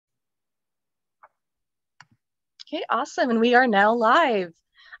Okay, awesome. And we are now live.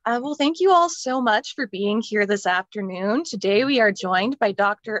 Well, thank you all so much for being here this afternoon. Today, we are joined by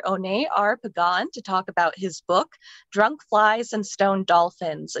Dr. Oné Pagán to talk about his book, Drunk Flies and Stoned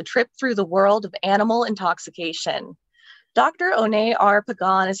Dolphins, A Trip Through the World of Animal Intoxication. Dr. Oné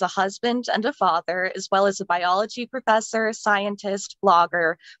Pagán is a husband and a father, as well as a biology professor, scientist,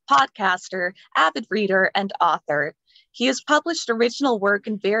 blogger, podcaster, avid reader, and author. He has published original work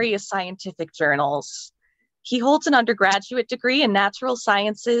in various scientific journals. He holds an undergraduate degree in natural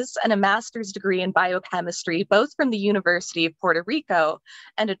sciences and a master's degree in biochemistry, both from the University of Puerto Rico,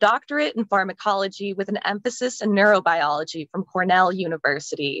 and a doctorate in pharmacology with an emphasis in neurobiology from Cornell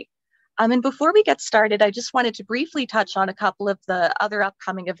University. And before we get started, I just wanted to briefly touch on a couple of the other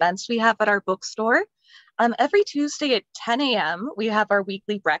upcoming events we have at our bookstore. Every Tuesday at 10 a.m., we have our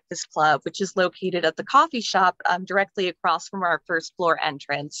weekly breakfast club, which is located at the coffee shop directly across from our first floor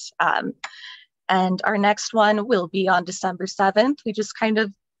entrance. And our next one will be on December 7th. We just kind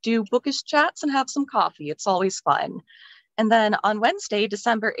of do bookish chats and have some coffee. It's always fun. And then on Wednesday,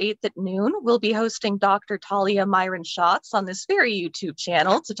 December 8th at noon, we'll be hosting Dr. Talia Myron Schatz on this very YouTube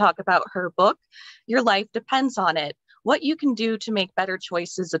channel to talk about her book, Your Life Depends on It, What You Can Do to Make Better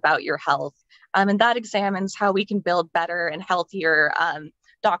Choices About Your Health. And that examines how we can build better and healthier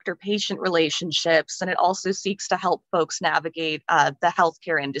doctor-patient relationships, and it also seeks to help folks navigate the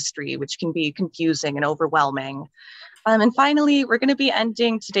healthcare industry, which can be confusing and overwhelming. And finally, we're going to be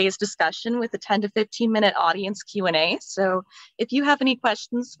ending today's discussion with a 10 to 15 minute audience Q&A. So if you have any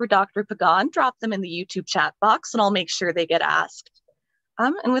questions for Dr. Pagán, drop them in the YouTube chat box and I'll make sure they get asked.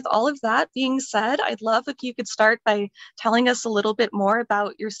 And with all of that being said, I'd love if you could start by telling us a little bit more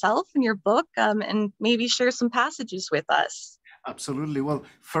about yourself and your book, and maybe share some passages with us. Absolutely. Well,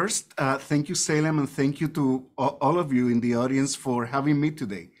 first, thank you, Salem, and thank you to all of you in the audience for having me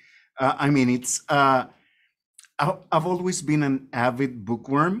today. I've always been an avid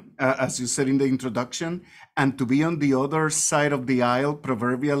bookworm, as you said in the introduction, and to be on the other side of the aisle,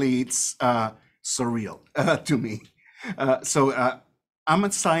 proverbially, it's surreal to me. I'm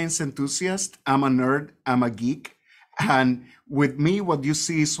a science enthusiast, I'm a nerd, I'm a geek, and with me, what you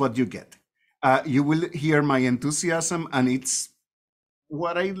see is what you get. You will hear my enthusiasm, and it's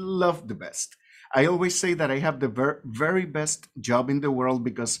what I love the best. I always say that I have the very best job in the world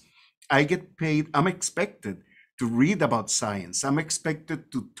because I get paid, I'm expected to read about science. I'm expected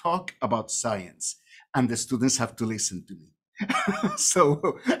to talk about science, and the students have to listen to me.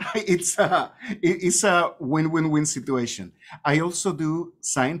 So it's a win-win-win situation. I also do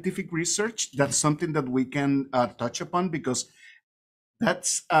scientific research. That's something that we can touch upon because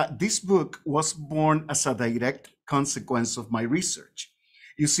this book was born as a direct consequence of my research.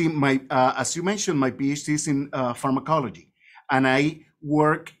 You see, as you mentioned, my PhD is in pharmacology, and I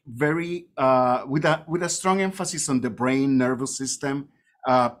work very with a strong emphasis on the brain, nervous system,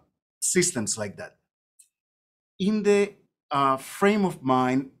 systems like that. In the frame of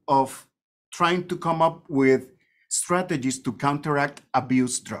mind of trying to come up with strategies to counteract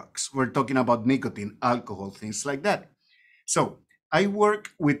abuse drugs. We're talking about nicotine, alcohol, things like that. So I work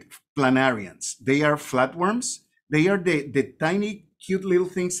with planarians. They are flatworms. They are the tiny, cute little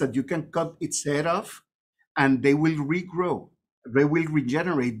things that you can cut its head off, and they will regrow. They will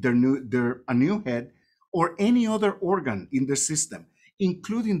regenerate a new head or any other organ in the system,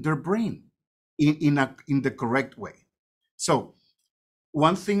 including their brain, in the correct way. So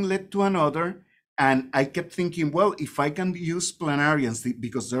one thing led to another, and I kept thinking, well, if I can use planarians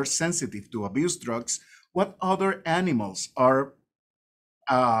because they're sensitive to abuse drugs, what other animals are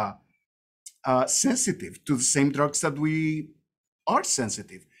sensitive to the same drugs that we are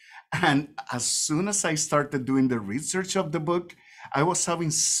sensitive? And as soon as I started doing the research of the book, I was having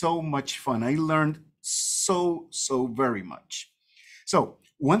so much fun. I learned so very much. So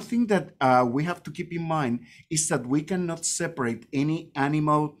one thing that we have to keep in mind is that we cannot separate any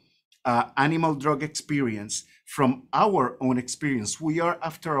animal drug experience from our own experience. We are,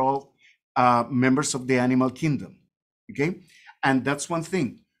 after all, members of the animal kingdom, okay? And that's one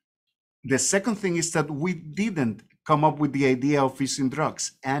thing. The second thing is that we didn't come up with the idea of using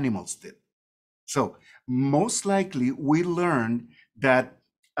drugs. Animals did. So most likely we learned that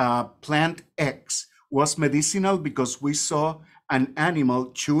plant X was medicinal because we saw an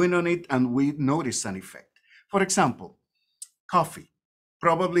animal chewing on it and we noticed an effect. For example, coffee,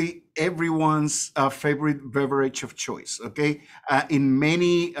 probably everyone's favorite beverage of choice, okay? In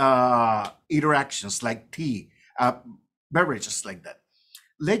many interactions like tea, beverages like that.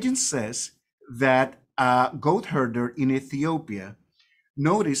 Legend says that a goat herder in Ethiopia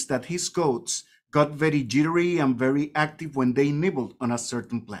noticed that his goats got very jittery and very active when they nibbled on a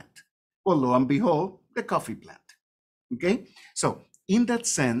certain plant. Well, lo and behold, the coffee plant. Okay, so in that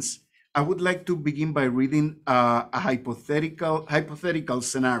sense, I would like to begin by reading a hypothetical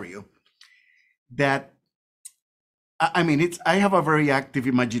scenario that I mean, I have a very active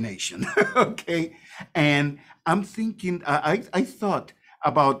imagination, okay, and I'm thinking. I thought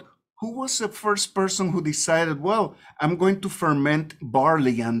about who was the first person who decided, well, I'm going to ferment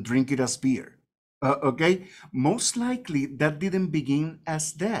barley and drink it as beer. Okay, most likely that didn't begin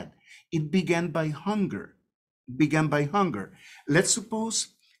as that. It began by hunger. Began by hunger. Let's suppose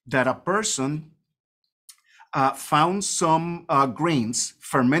that a person found some grains,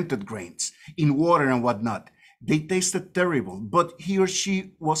 fermented grains, in water and whatnot. They tasted terrible, but he or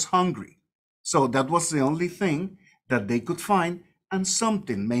she was hungry. So that was the only thing that they could find, and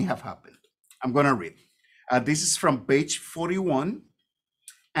something may have happened. I'm going to read. This is from page 41,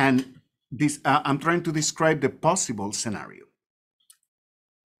 and this I'm trying to describe the possible scenario.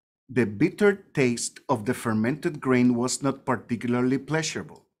 The bitter taste of the fermented grain was not particularly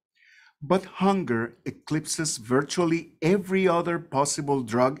pleasurable. But hunger eclipses virtually every other possible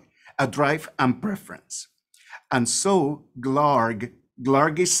drive and preference. And so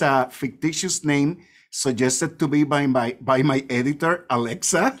Glarg is a fictitious name suggested to me by my editor,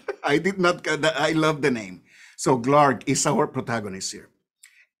 Alexa. I love the name. So Glarg is our protagonist here.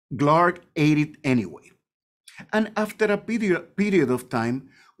 Glarg ate it anyway. And after a period of time,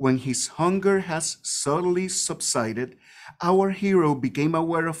 when his hunger has subtly subsided, our hero became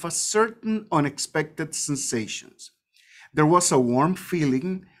aware of a certain unexpected sensations. There was a warm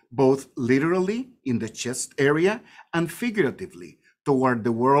feeling, both literally in the chest area and figuratively toward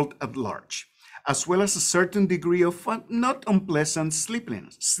the world at large, as well as a certain degree of not unpleasant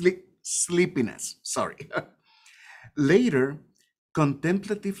sleepiness. Sorry. Later,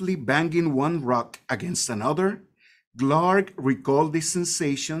 contemplatively banging one rock against another, Glarg recalled these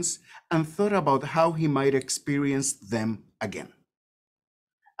sensations and thought about how he might experience them again.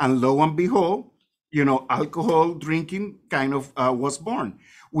 And lo and behold, alcohol drinking kind of was born.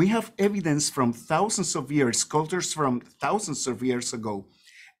 We have evidence from thousands of years, cultures from thousands of years ago,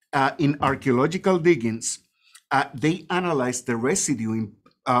 in archaeological diggings. They analyzed the residue in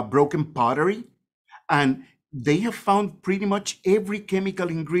broken pottery, and they have found pretty much every chemical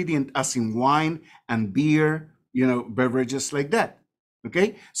ingredient, as in wine and beer, beverages like that.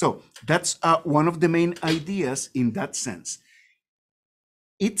 Okay, so that's one of the main ideas in that sense.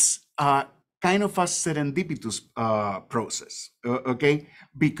 It's kind of a serendipitous process, okay?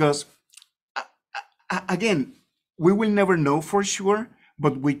 Because again, we will never know for sure,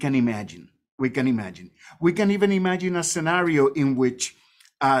 but we can imagine. We can imagine. We can even imagine a scenario in which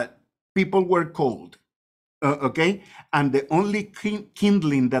people were cold, okay? And the only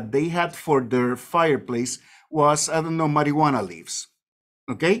kindling that they had for their fireplace was, I don't know, marijuana leaves,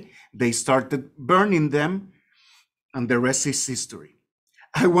 okay? They started burning them, and the rest is history.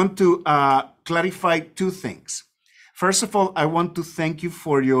 I want to clarify two things. First of all, I want to thank you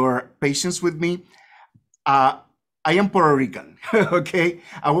for your patience with me. I am Puerto Rican, okay?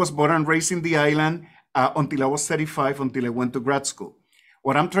 I was born and raised in the island until I was 35, until I went to grad school.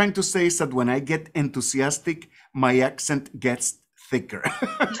 What I'm trying to say is that when I get enthusiastic, my accent gets thicker.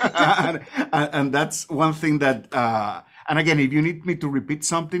 and that's one thing that, and again, if you need me to repeat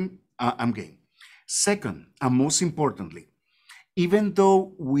something, I'm game. Second, and most importantly, even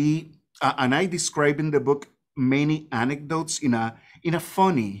though and I describe in the book many anecdotes in a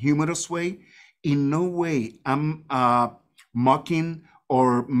funny, humorous way, in no way I'm mocking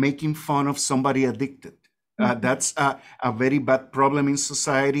or making fun of somebody addicted. That's a very bad problem in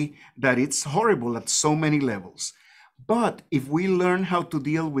society, that it's horrible at so many levels. But if we learn how to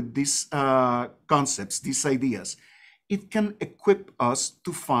deal with these concepts, these ideas, it can equip us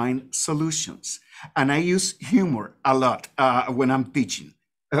to find solutions. And I use humor a lot when I'm teaching.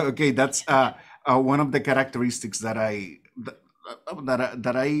 Okay, that's one of the characteristics that I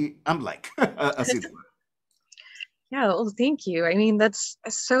am like, as it were. Yeah, well, thank you. I mean, that's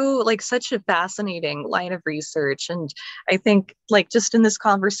so such a fascinating line of research. And I think just in this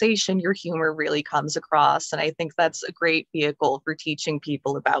conversation, your humor really comes across. And I think that's a great vehicle for teaching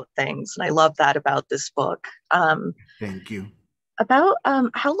people about things. And I love that about this book. Thank you. About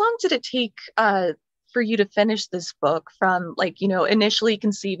how long did it take for you to finish this book from initially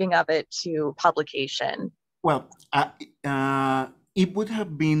conceiving of it to publication? Well, it would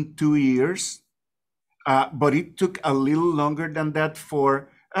have been 2 years. But it took a little longer than that for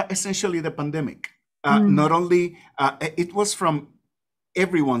essentially the pandemic. Not only, it was from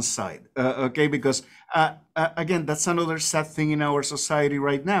everyone's side, okay? Because again, that's another sad thing in our society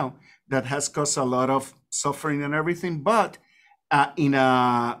right now that has caused a lot of suffering and everything, but in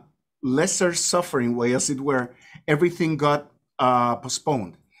a lesser suffering way, as it were, everything got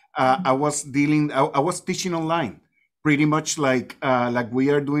postponed. I was I was teaching online, pretty much like we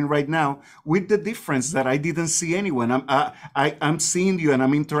are doing right now, with the difference that I didn't see anyone. I'm seeing you and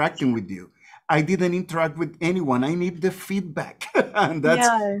I'm interacting with you. I didn't interact with anyone. I need the feedback, and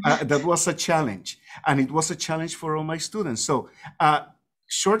Yeah. that was a challenge, and it was a challenge for all my students. So,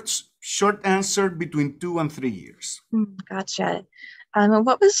 short answer, between 2 and 3 years. Gotcha. And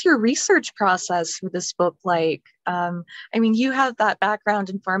what was your research process for this book like? I mean, you have that background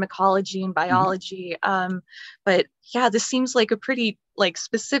in pharmacology and Mhm. biology, but yeah, this seems like a pretty like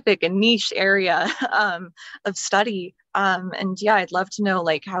specific and niche area of study. And yeah, I'd love to know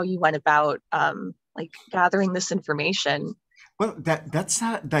like how you went about like gathering this information. Well, that's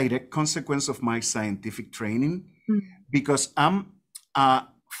a direct consequence of my scientific training, Mm, because I'm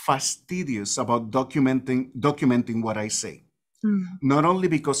fastidious about documenting what I say. mm, Not only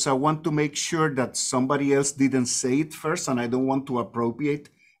because I want to make sure that somebody else didn't say it first, and I don't want to appropriate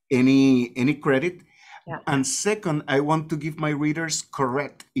any credit, yeah. and second, I want to give my readers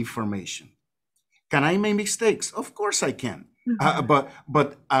correct information. Can I make mistakes? Of course I can. Mhm,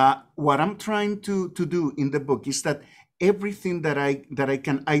 But what I'm trying to do in the book is that everything that I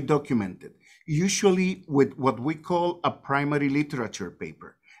can, I documented, usually with what we call a primary literature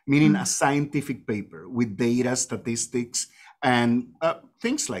paper, meaning a mm, scientific paper with data, statistics, and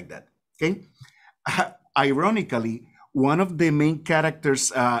things like that. Okay. Ironically, one of the main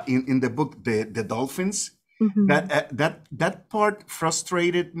characters in the book, the dolphins, mhm, that part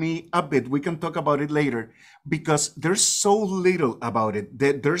frustrated me a bit. We can talk about it later, because there's so little about it.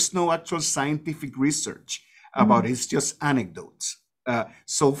 There's no actual scientific research about mm, it. It's just anecdotes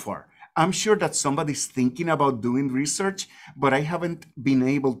so far. I'm sure that somebody's thinking about doing research, but I haven't been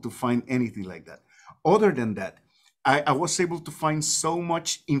able to find anything like that. Other than that, I was able to find so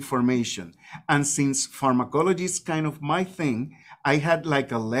much information. And since pharmacology is kind of my thing, I had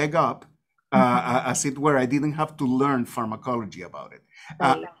like a leg up, mhm. as it were. I didn't have to learn pharmacology about it.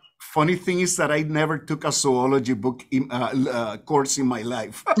 Right. Funny thing is that I never took a zoology course in my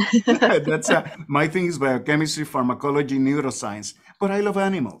life. That's my thing is biochemistry, pharmacology, neuroscience. But I love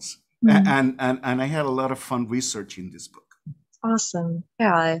animals, Mm, and I had a lot of fun researching this book. awesome.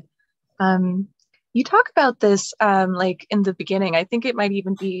 Yeah. Um, you talk about this like in the beginning. I think it might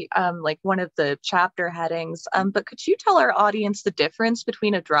even be like one of the chapter headings. But could you tell our audience the difference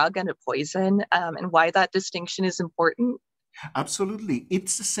between a drug and a poison and why that distinction is important? Absolutely,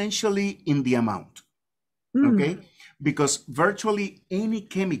 it's essentially in the amount. Mm, Okay, because virtually any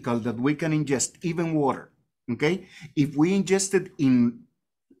chemical that we can ingest, even water, okay, if we ingest it in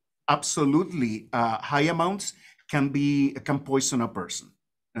absolutely high amounts, can poison a person.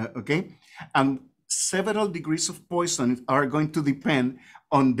 Okay, and several degrees of poison are going to depend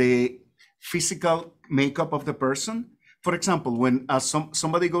on the physical makeup of the person. For example, when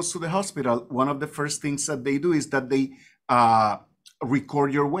somebody goes to the hospital, one of the first things that they do is that they uh,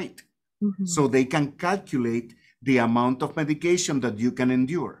 record your weight, mhm, so they can calculate the amount of medication that you can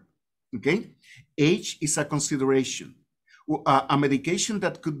endure. Okay, age is a consideration. A medication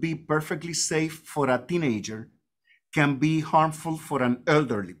that could be perfectly safe for a teenager can be harmful for an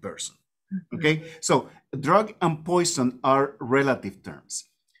elderly person. mhm, Okay, so drug and poison are relative terms.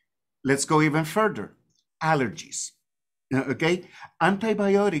 Let's go even further. Allergies. Okay,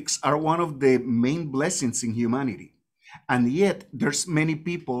 antibiotics are one of the main blessings in humanity, and yet there's many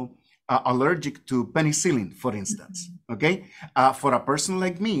people allergic to penicillin, for instance. mhm. Okay, for a person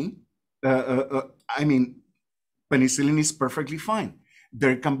like me, I mean, penicillin is perfectly fine.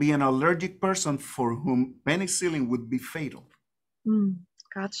 There can be an allergic person for whom penicillin would be fatal. Mm,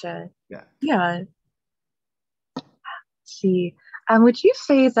 gotcha. Yeah. Yeah. See. Would you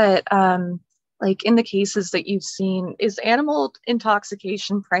say that, like in the cases that you've seen, is animal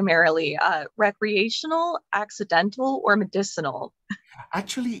intoxication primarily recreational, accidental, or medicinal?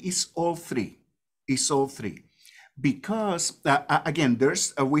 Actually, it's all three. It's all three. Because, again,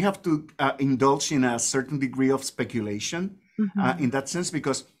 we have to indulge in a certain degree of speculation Mhm. in that sense,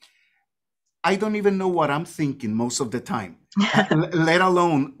 because I don't even know what I'm thinking most of the time, let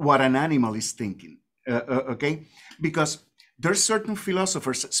alone what an animal is thinking. Okay? Because there's certain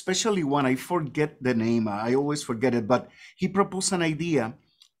philosophers, especially one, I forget the name, I always forget it, but he proposed an idea,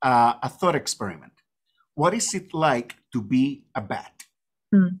 a thought experiment. What is it like to be a bat?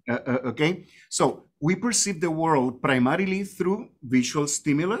 Mm, Okay, so we perceive the world primarily through visual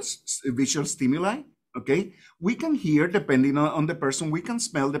stimuli. Okay, we can hear depending on the person, we can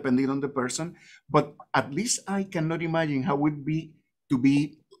smell depending on the person, but at least I cannot imagine how it would be to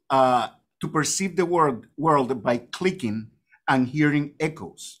be to perceive the world by clicking and hearing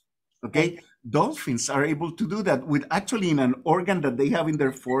echoes. right. Okay, Dolphins are able to do that with actually in an organ that they have in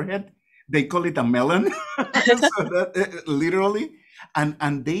their forehead. They call it a melon, so that literally,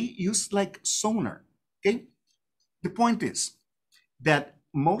 and they use like sonar. Okay, the point is that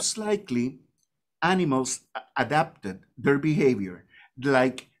most likely animals adapted their behavior,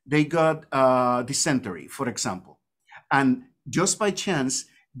 like they got dysentery, for example, and just by chance,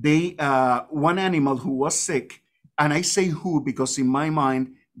 they one animal who was sick, and I say who because in my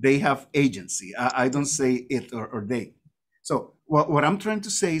mind they have agency. I don't say it or they. So what I'm trying to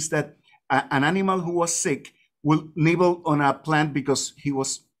say is that an animal who was sick will nibble on a plant because he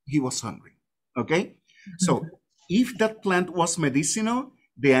was hungry. Okay, so if that plant was medicinal,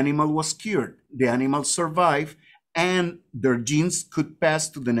 the animal was cured, the animal survived, and their genes could pass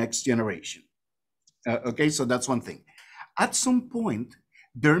to the next generation. Okay, so that's one thing. At some point,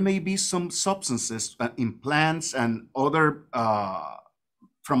 there may be some substances in plants and other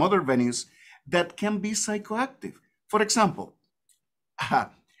from other venues that can be psychoactive. For example,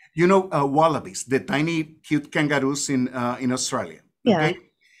 wallabies, the tiny cute kangaroos in Australia. Yeah. Okay,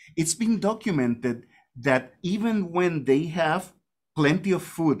 it's been documented that even when they have plenty of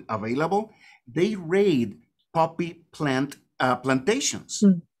food available, they raid poppy plantations,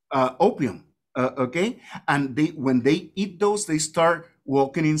 Mm. opium. Okay, and when they eat those, they start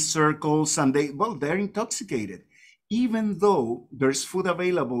walking in circles, and they're intoxicated, even though there's food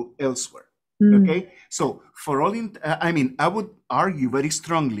available elsewhere. Mm. Okay, so for all I mean, I would argue very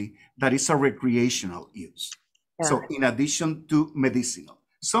strongly that it's a recreational use. Yeah. So in addition to medicinal,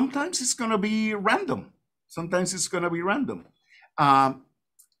 sometimes it's going to be random. Sometimes it's going to be random.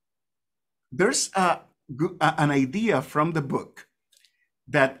 There's an idea from the book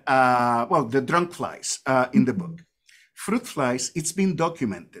that, the drunk flies in the book. Fruit flies, it's been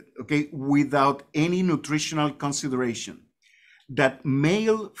documented, okay, without any nutritional consideration, that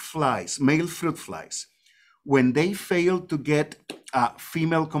male fruit flies, when they fail to get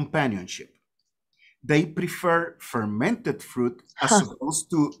female companionship, they prefer fermented fruit as opposed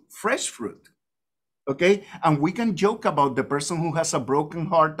to fresh fruit. Okay, and we can joke about the person who has a broken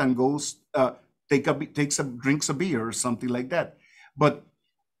heart and goes drinks a beer or something like that. But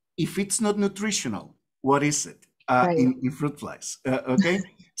if it's not nutritional, what is it Right. in fruit flies? Okay,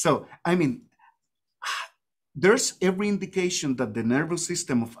 so I mean, there's every indication that the nervous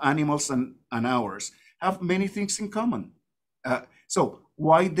system of animals and ours have many things in common. So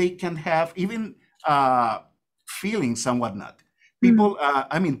why they can have even feelings and whatnot. People,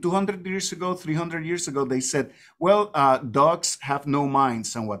 200 years ago, 300 years ago, they said, well, dogs have no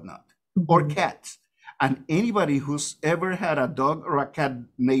minds and whatnot, or cats. And anybody who's ever had a dog or a cat,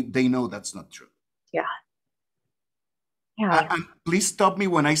 they know that's not true. Yeah. Yeah. And please stop me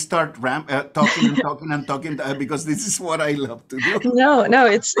when I start talking and talking and talking, because this is what I love to do. No,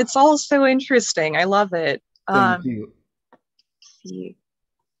 it's all so interesting. I love it. Thank you. See.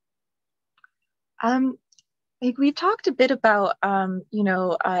 Like we talked a bit about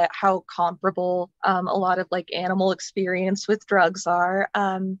how comparable a lot of like animal experience with drugs are.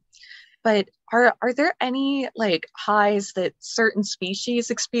 But are there any like highs that certain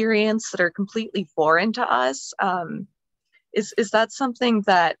species experience that are completely foreign to us? Is that something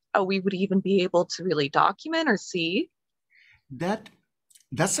that we would even be able to really document or see?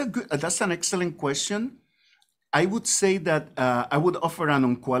 That's an excellent question. I would say that I would offer an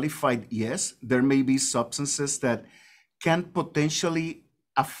unqualified yes. There may be substances that can potentially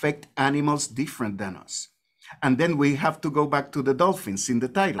affect animals different than us. And then we have to go back to the dolphins in the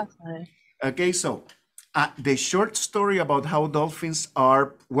title. Okay, so the short story about how dolphins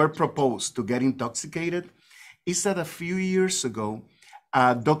were proposed to get intoxicated is that a few years ago,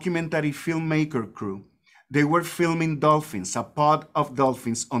 a documentary filmmaker crew, they were filming dolphins, a pod of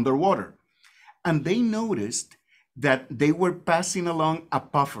dolphins underwater. And they noticed that they were passing along a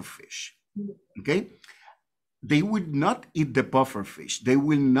pufferfish, okay? They would not eat the pufferfish. They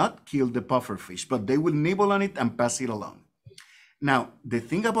will not kill the pufferfish, but they will nibble on it and pass it along. Now, the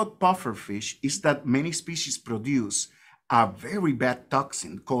thing about pufferfish is that many species produce a very bad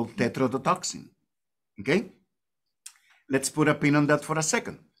toxin called tetrodotoxin, okay? Let's put a pin on that for a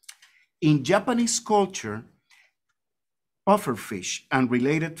second. In Japanese culture, pufferfish and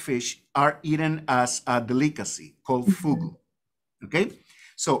related fish are eaten as a delicacy called fugu, okay?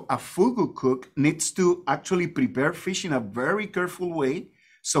 So a fugu cook needs to actually prepare fish in a very careful way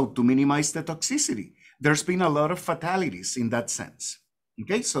so to minimize the toxicity. There's been a lot of fatalities in that sense,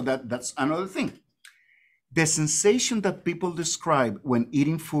 okay? So that's another thing. The sensation that people describe when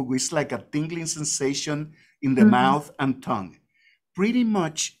eating fugu is like a tingling sensation in the mouth and tongue, pretty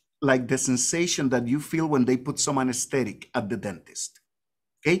much like the sensation that you feel when they put some anesthetic at the dentist.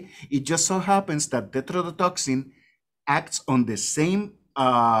 Okay, it just so happens that tetrodotoxin acts on the same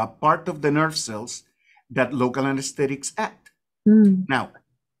part of the nerve cells that local anesthetics act. Mm. Now,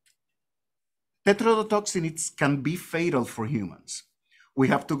 tetrodotoxin can be fatal for humans. We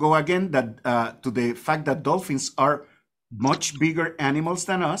have to go again to the fact that dolphins are much bigger animals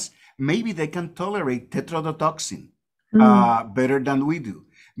than us. Maybe they can tolerate tetrodotoxin Mm. better than we do.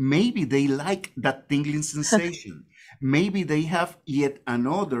 Maybe they like that tingling sensation. Maybe they have yet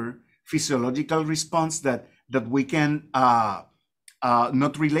another physiological response that we can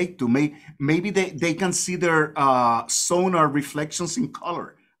not relate to. Maybe they can see their sonar reflections in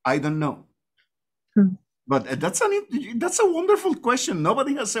color. I don't know. Mm. But that's a wonderful question.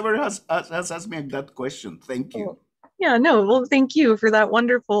 Nobody has ever has asked me that question. Thank you. Oh, yeah, no, well, thank you for that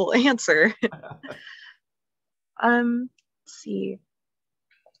wonderful answer. Let's see.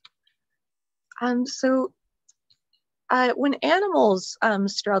 So when animals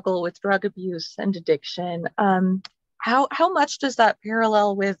struggle with drug abuse and addiction, how much does that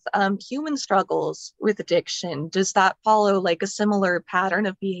parallel with human struggles with addiction? Does that follow like a similar pattern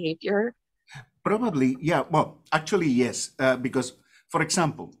of behavior? Probably, yeah. Well, actually, yes. Because, for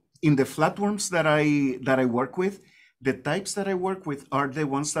example, in the flatworms that I work with, the types that I work with are the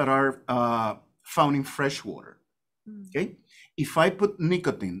ones that are found in fresh water. Mm. Okay, if I put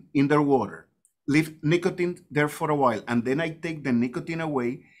nicotine in their water, leave nicotine there for a while, and then I take the nicotine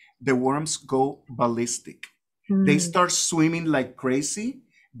away, the worms go ballistic. They Mm. start swimming like crazy.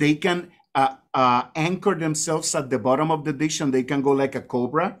 They can anchor themselves at the bottom of the dish, and they can go like a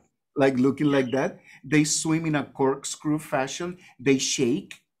cobra, like looking like that. They swim in a corkscrew fashion. They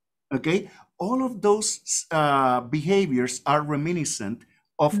shake. Okay, all of those behaviors are reminiscent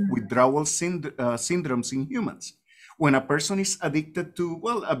of Mm. withdrawal syndromes in humans. When a person is addicted to,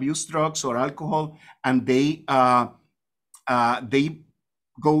 well, abuse drugs or alcohol, and they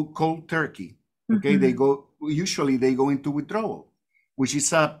go cold turkey. Okay, Mhm. they go into withdrawal, which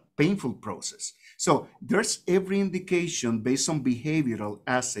is a painful process. So there's every indication based on behavioral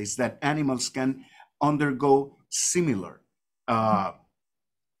assays that animals can undergo similar uh,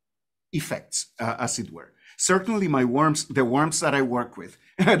 effects, as it were. Certainly, the worms that I work with,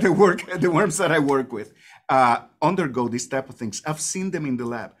 the worms that I work with, undergo these type of things. I've seen them in the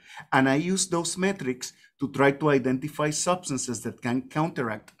lab, and I use those metrics to try to identify substances that can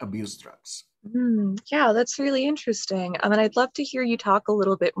counteract abuse drugs. Yeah, that's really interesting. And I'd love to hear you talk a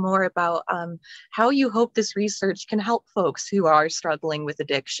little bit more about how you hope this research can help folks who are struggling with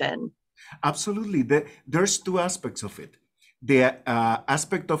addiction. Absolutely, there's two aspects of it: the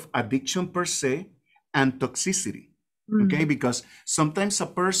aspect of addiction per se and toxicity. Okay, Mm. because sometimes a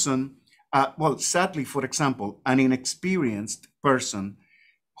person, well, sadly, for example, an inexperienced person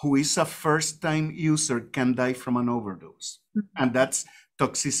who is a first time user can die from an overdose. And that's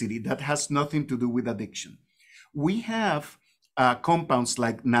toxicity. That has nothing to do with addiction. We have compounds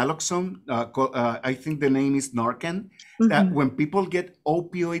like naloxone, I think the name is Narcan, that Mhm. when people get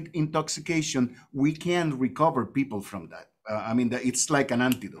opioid intoxication, we can recover people from that. I mean, it's like an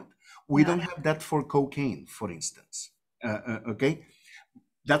antidote. We Yeah. don't have that for cocaine, for instance. Okay,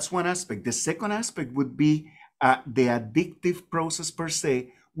 that's one aspect. The second aspect would be the addictive process per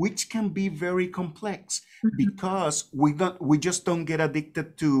se, which can be very complex Mhm. because we just don't get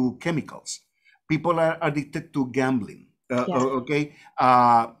addicted to chemicals. People are addicted to gambling, Yeah. okay,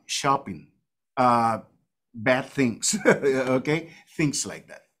 shopping, uh, bad things, okay, things like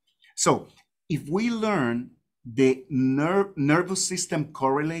that. So if we learn the nervous system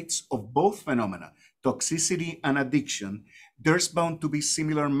correlates of both phenomena, toxicity and addiction, there's bound to be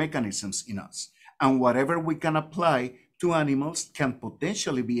similar mechanisms in us. And whatever we can apply to animals can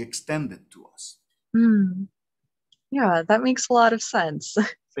potentially be extended to us. Mm. Yeah, that makes a lot of sense.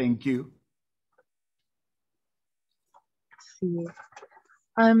 Let's Thank you. see.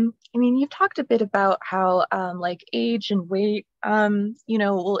 I mean, you've talked a bit about how like age and weight,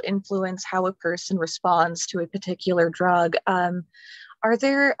 will influence how a person responds to a particular drug. Are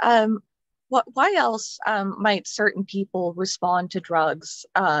there why else might certain people respond to drugs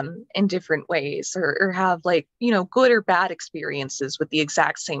in different ways or have like, good or bad experiences with the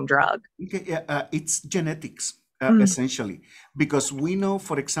exact same drug? Okay, yeah, it's genetics, Mm. essentially, because we know,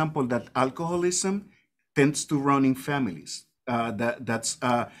 for example, that alcoholism tends to run in families. That's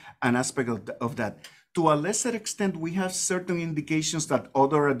an aspect of that. To a lesser extent, we have certain indications that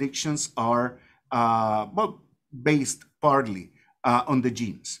other addictions are, well, based partly on the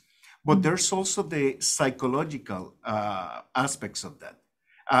genes. But Mm. there's also the psychological aspects of that,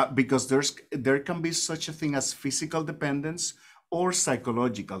 because there can be such a thing as physical dependence or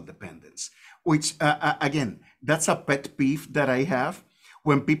psychological dependence, which again, that's a pet peeve that I have.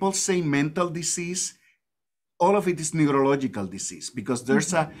 When people say mental disease, all of it is neurological disease because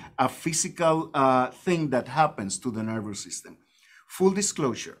there's a physical thing that happens to the nervous system. Full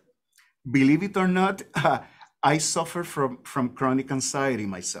disclosure, believe it or not, I suffer from chronic anxiety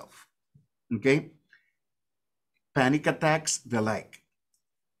myself, okay? Panic attacks, the like.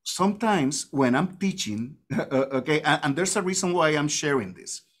 Sometimes when I'm teaching, okay, and there's a reason why I'm sharing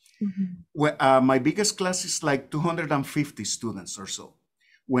this. My biggest class is like 250 students or so.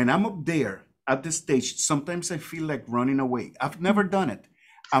 When I'm up there at the stage, sometimes I feel like running away. I've never done it,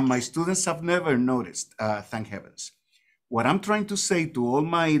 and my students have never noticed, thank heavens. What I'm trying to say to all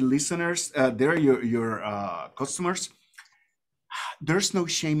my listeners, they're your customers, there's no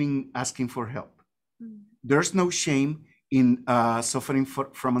shame in asking for help. There's no shame in suffering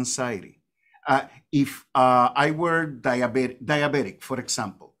from anxiety. If I were diabetic, for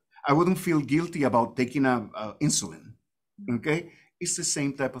example, I wouldn't feel guilty about taking insulin, okay? It's the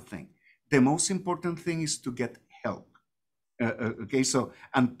same type of thing. The most important thing is to get help, okay? So,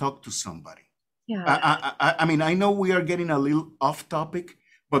 and talk to somebody. Yeah. I mean, I know we are getting a little off topic,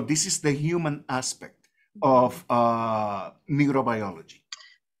 but this is the human aspect of neurobiology.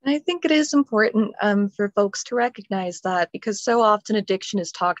 And I think it is important for folks to recognize that, because so often addiction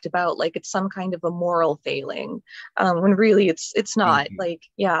is talked about like it's some kind of a moral failing, when really it's not. Thank you. Like,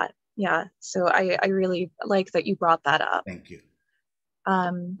 yeah. So I really like that you brought that up. Thank you.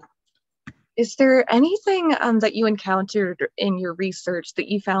 Is there anything that you encountered in your research that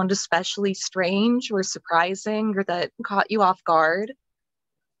you found especially strange or surprising, or that caught you off guard?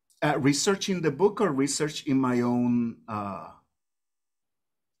 Research in the book or research in my own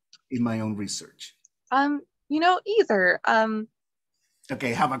research? Either.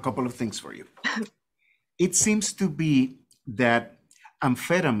 Okay, I have a couple of things for you. It seems to be that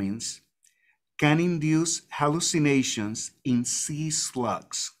amphetamines can induce hallucinations in sea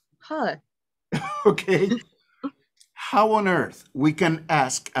slugs. Huh. Okay. How on earth we can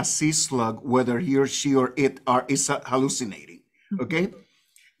ask a sea slug whether he or she or it is hallucinating? Okay,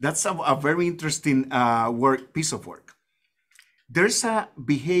 that's a very interesting piece of work. There's a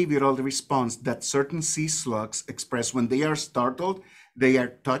behavioral response that certain sea slugs express when they are startled, they are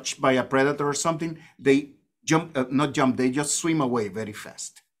touched by a predator or something, they they just swim away very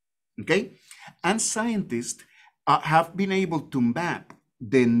fast, okay? And scientists have been able to map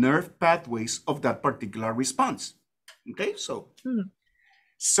the nerve pathways of that particular response, okay? So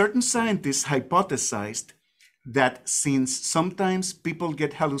certain scientists hypothesized that since sometimes people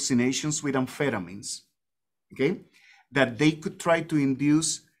get hallucinations with amphetamines, okay, that they could try to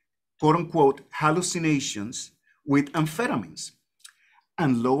induce, quote unquote, hallucinations with amphetamines.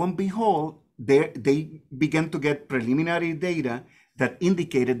 And lo and behold, they began to get preliminary data that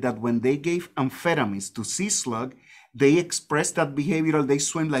indicated that when they gave amphetamines to sea slug, they expressed that behavioral, they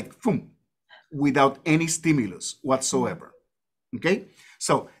swim like boom, without any stimulus whatsoever. Okay?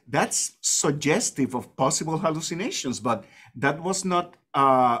 So that's suggestive of possible hallucinations, but that was not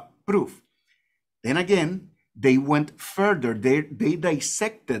proof. Then again, they went further. They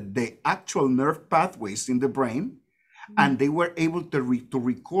dissected the actual nerve pathways in the brain, and they were able to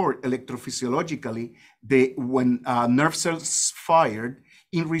record electrophysiologically when nerve cells fired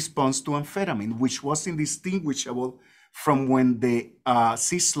in response to amphetamine, which was indistinguishable from when the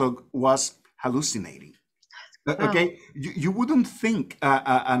sea slug was hallucinating. Okay, you wouldn't think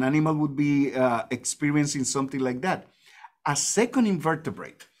an animal would be experiencing something like that. A second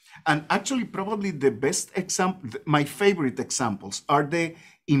invertebrate, and actually probably the best example, my favorite examples are the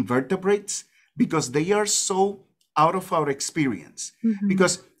invertebrates, because they are so out of our experience.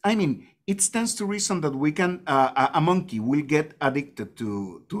 Because, I mean, it stands to reason that we can, a monkey will get addicted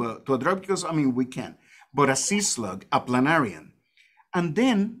to a drug because, I mean, we can. But a sea slug, a planarian, and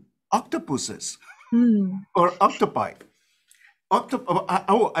then octopuses or octopi.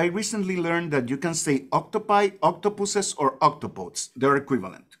 I recently learned that you can say octopi, octopuses, or octopods. They're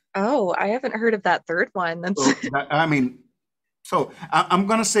equivalent. Oh, I haven't heard of that third one. That's So, I'm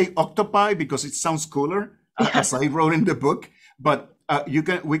going to say octopi because it sounds cooler, as I wrote in the book, but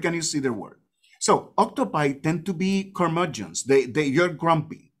we can use either word. So octopi tend to be curmudgeons. You're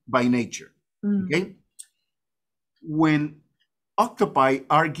grumpy by nature, okay? When octopi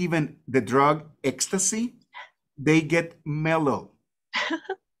are given the drug ecstasy, they get mellow.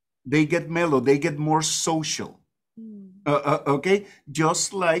 They get more social. Okay,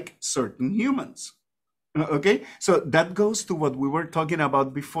 just like certain humans. Okay, so that goes to what we were talking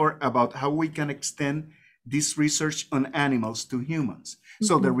about before about how we can extend this research on animals to humans.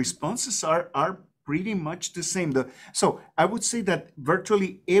 So the responses are pretty much the same. So I would say that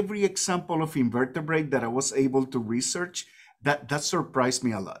virtually every example of invertebrate that I was able to research, That surprised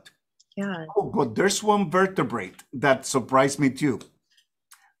me a lot. Yeah. Oh, but there's one vertebrate that surprised me too.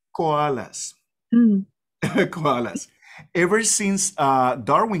 Koalas. Mm. Koalas. Ever since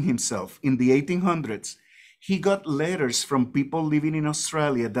Darwin himself in the 1800s, he got letters from people living in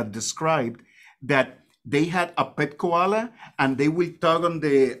Australia that described that they had a pet koala and they will tug on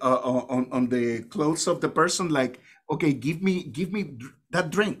the on the clothes of the person, like, okay, give me that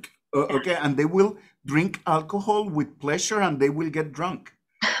drink, okay, and they will drink alcohol with pleasure and they will get drunk.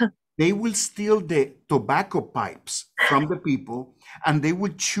 They will steal the tobacco pipes from the people and they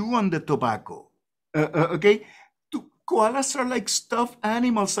will chew on the tobacco. Okay, koalas are like stuffed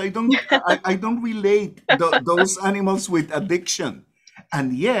animals. I don't relate those animals with addiction,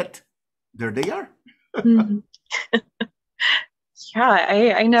 and yet there they are. Mhm.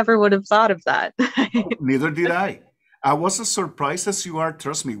 Yeah, I never would have thought of that. Neither did I. I was as surprised as you are.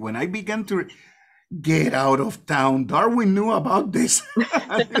 Trust me. When I began to get out of town, Darwin knew about this.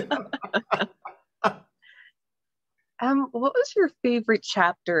 What was your favorite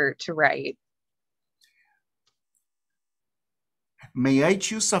chapter to write? May I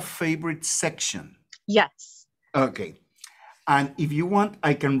choose a favorite section? Yes. Okay. And if you want,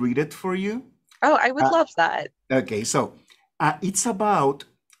 I can read it for you. Oh, I would love that. Okay. So it's about,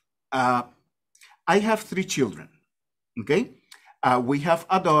 I have 3 children. Okay. We have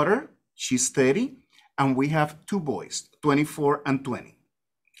a daughter, she's 30, and we have 2 boys, 24 and 20.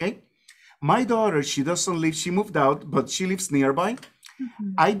 Okay. My daughter, she doesn't live, she moved out, but she lives nearby.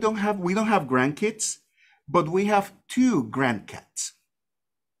 Mhm. We don't have grandkids, but we have 2 grandcats.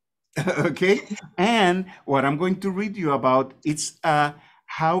 Okay. And what I'm going to read you about, it's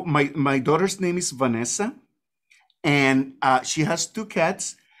how my daughter's name is Vanessa, and she has 2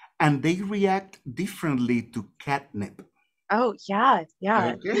 cats, and they react differently to catnip. Oh, yeah,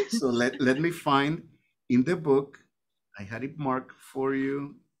 yeah. Okay, so let me find in the book. I had it marked for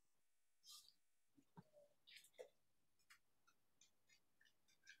you.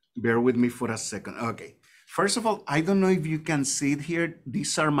 Bear with me for a second. Okay. First of all, I don't know if you can see it here.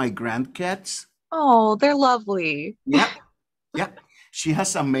 These are my grandcats. Oh, they're lovely. Yeah, yeah. She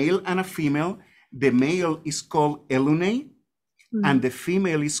has a male and a female. The male is called Elune, and Mm. the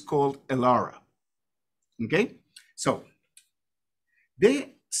female is called Elara. Okay, so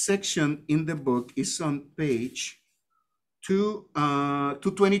the section in the book is on page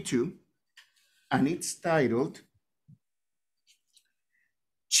 222, and it's titled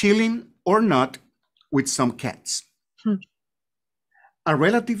Chilling or Not with Some Cats. Hmm. A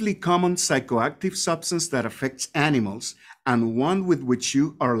relatively common psychoactive substance that affects animals, and one with which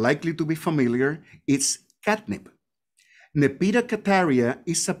you are likely to be familiar, is catnip. Nepeta cataria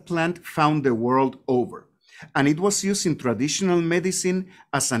is a plant found the world over, and it was used in traditional medicine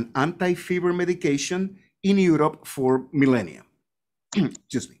as an anti-fever medication in Europe for millennia.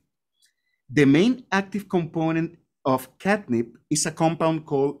 Excuse me. The main active component of catnip is a compound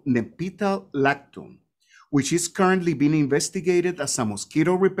called nepetalactone, which is currently being investigated as a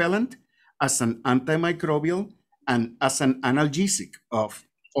mosquito repellent, as an antimicrobial, and as an analgesic of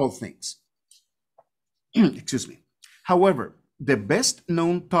all things. Excuse me. However, the best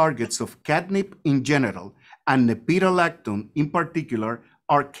known targets of catnip in general and nepetalactone in particular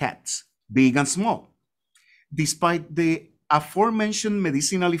are cats, big and small. Despite the aforementioned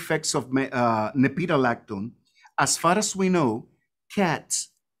medicinal effects of nepetalactone, as far as we know, cats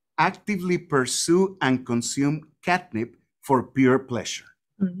actively pursue and consume catnip for pure pleasure.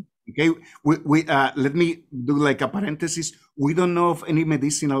 Mm. Okay, let me do like a parenthesis. We don't know of any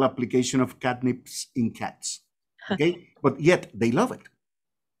medicinal application of catnips in cats. Okay, but yet they love it.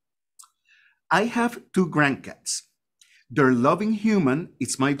 I have 2 grandcats. Their loving human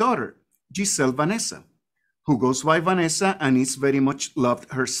is my daughter, Giselle Vanessa, who goes by Vanessa and is very much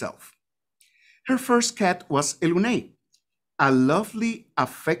loved herself. Her first cat was Elune, a lovely,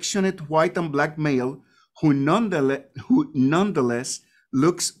 affectionate white and black male who nonetheless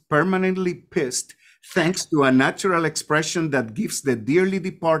looks permanently pissed thanks to a natural expression that gives the dearly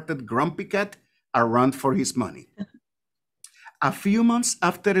departed grumpy cat a run for his money. A few months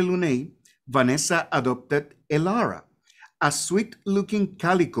after Elune, Vanessa adopted Elara, a sweet-looking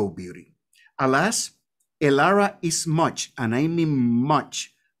calico beauty. Alas, Elara is much, and I mean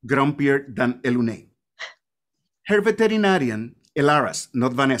much, grumpier than Elune. Her veterinarian, Elara's,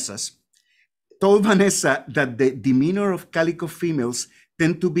 not Vanessa's, told Vanessa that the demeanor of calico females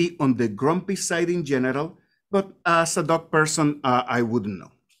tend to be on the grumpy side in general, but as a dog person, I wouldn't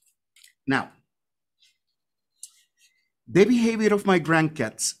know. Now, the behavior of my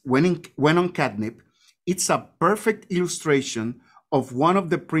grandcats when on catnip, it's a perfect illustration of one of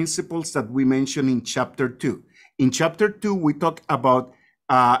the principles that we mentioned in chapter 2. In chapter 2, we talk about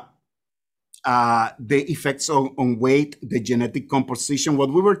the effects on weight, the genetic composition,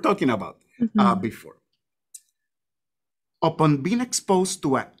 what we were talking about before. Upon being exposed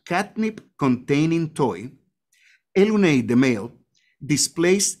to a catnip-containing toy, Oné, the male,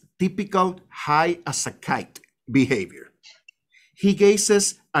 displays typical high as a kite behavior. He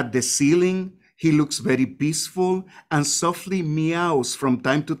gazes at the ceiling, he looks very peaceful, and softly meows from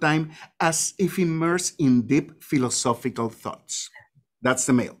time to time as if immersed in deep philosophical thoughts. That's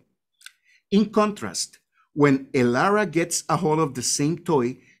the male. In contrast, when Elara gets a hold of the same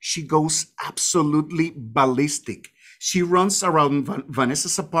toy, she goes absolutely ballistic. She runs around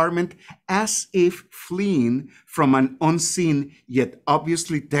Vanessa's apartment as if fleeing from an unseen yet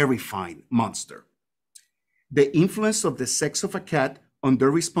obviously terrifying monster. The influence of the sex of a cat on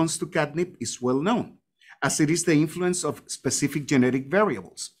their response to catnip is well known, as it is the influence of specific genetic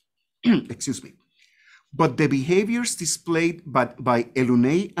variables. Excuse me. But the behaviors displayed by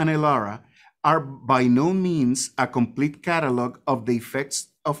Oné and Elara are by no means a complete catalog of the effects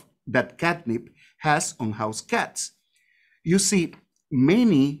of that catnip has on house cats. You see,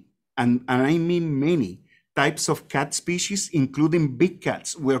 many, and I mean many, types of cat species, including big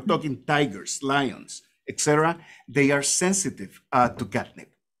cats, we're talking tigers, lions, etc., they are sensitive to catnip.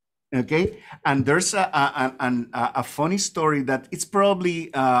 Okay, and there's a funny story that it's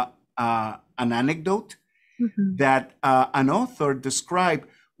probably an anecdote that an author described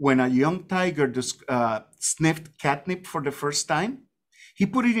when a young tiger sniffed catnip for the first time. He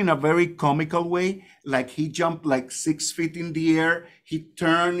put it in a very comical way, like he jumped like 6 feet in the air, he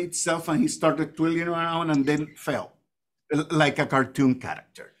turned itself and he started twirling around and then fell, like a cartoon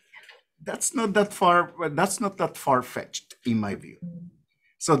character. That's not that far-fetched in my view.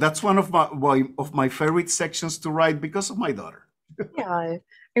 So that's one of my favorite sections to write because of my daughter. Yeah,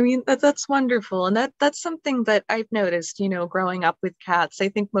 I mean that's wonderful, and that's something that I've noticed, growing up with cats. I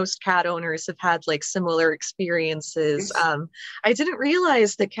think most cat owners have had like similar experiences. Yes. I didn't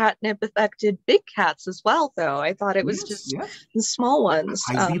realize that catnip affected big cats as well, though. I thought it was just the small ones.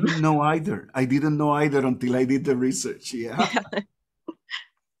 I didn't know either. Until I did the research. Yeah.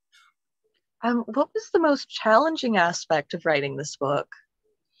 What was the most challenging aspect of writing this book?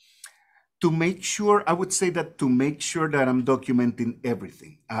 I would say that to make sure that I'm documenting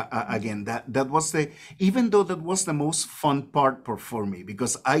everything. Again, that was even though that was the most fun part for me,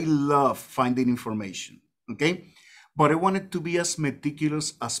 because I love finding information, okay? But I wanted to be as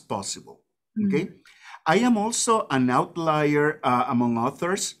meticulous as possible, okay? I am also an outlier among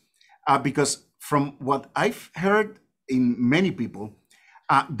authors because from what I've heard in many people,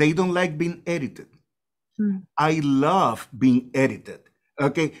 they don't like being edited. I love being edited.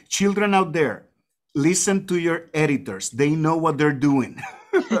 Okay, children out there, listen to your editors. They know what they're doing.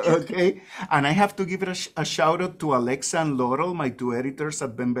 Okay, and I have to give it a shout out to Alexa and Laurel, my two editors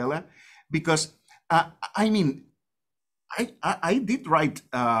at Bembella, because I mean, I did write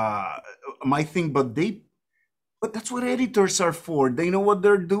my thing, but that's what editors are for. They know what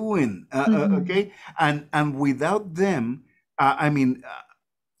they're doing. Okay, and without them, I mean,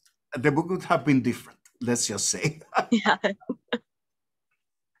 the book would have been different. Let's just say. Yeah.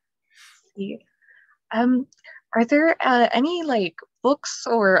 Are there any like books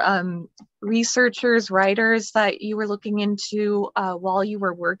or researchers, writers that you were looking into while you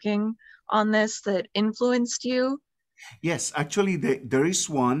were working on this that influenced you? Yes, actually, there is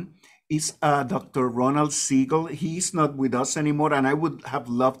one. It's Dr. Ronald Siegel. He's not with us anymore, and I would have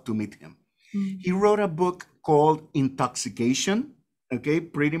loved to meet him. He wrote a book called Intoxication. Okay,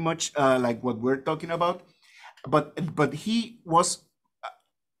 pretty much like what we're talking about, but he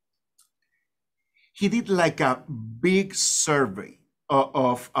did like a big survey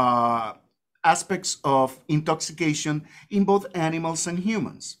of aspects of intoxication in both animals and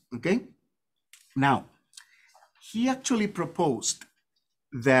humans, okay? Now, he actually proposed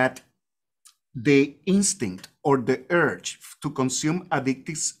that the instinct or the urge to consume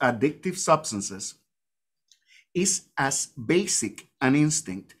addictive substances is as basic an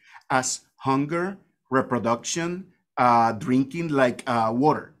instinct as hunger, reproduction, drinking like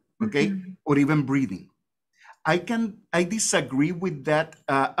water, okay, or even breathing. I disagree with that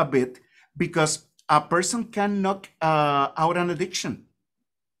a bit, because a person can knock out an addiction,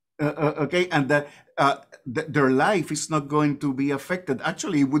 okay, and their life is not going to be affected.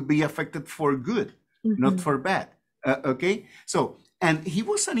 Actually, it would be affected for good, not for bad. Okay, so, and he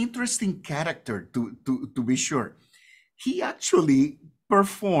was an interesting character to be sure. He actually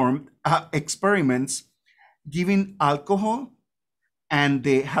performed experiments giving alcohol and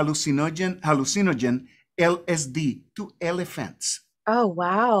the hallucinogen LSD to elephants. Oh,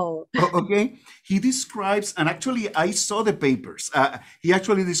 wow. Okay, he describes, and actually I saw the papers. He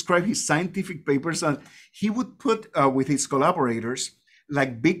actually described his scientific papers, and he would put with his collaborators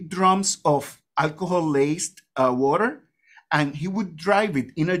like big drums of alcohol laced water, and he would drive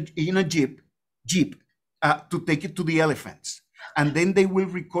it in a jeep to take it to the elephants, and then they will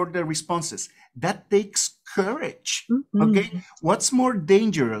record their responses. That takes courage. Okay, Mhm. what's more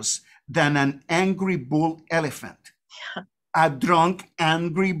dangerous than an angry bull elephant? A drunk,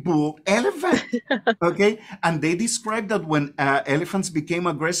 angry bull elephant. Okay. And they described that when elephants became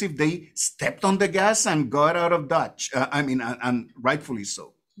aggressive, they stepped on the gas and got out of Dodge. And rightfully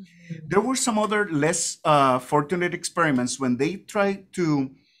so. Mhm. There were some other less fortunate experiments when they tried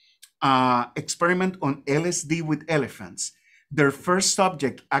to experiment on LSD with elephants. Their first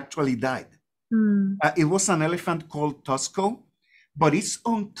subject actually died. Mm. It was an elephant called Tosco, but it's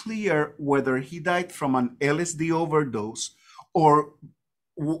unclear whether he died from an LSD overdose or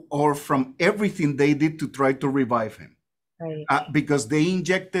or from everything they did to try to revive him. Right. Because they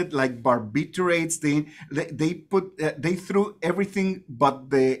injected like barbiturates, they put they threw everything, but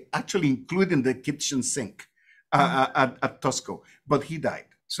they actually including the kitchen sink Mm. at Tosco, but he died.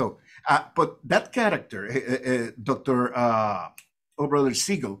 So, but that character, Dr. O'Brother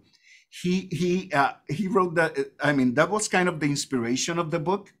Siegel, he wrote that. I mean, that was kind of the inspiration of the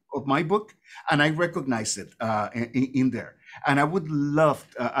book, of my book, and I recognize it in there. And I would love,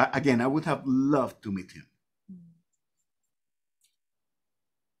 again, I would have loved to meet him.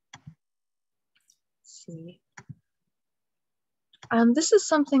 See. This is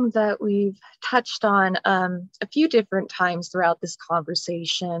something that we've touched on a few different times throughout this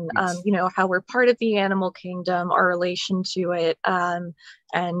conversation. Yes. You know, how we're part of the animal kingdom, our relation to it,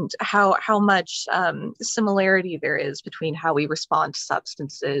 and how much similarity there is between how we respond to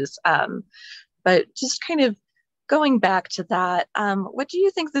substances. But just kind of going back to that, what do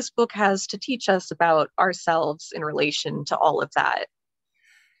you think this book has to teach us about ourselves in relation to all of that?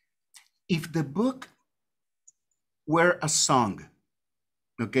 If the book were a song,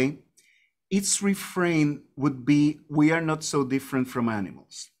 okay, its refrain would be, "We are not so different from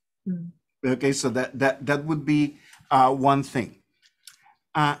animals." Mm. Okay, so that would be one thing.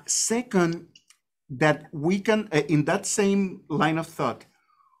 Second, that we can, in that same line of thought,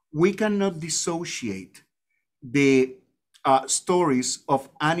 we cannot dissociate the stories of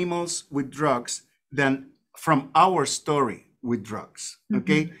animals with drugs than from our story with drugs.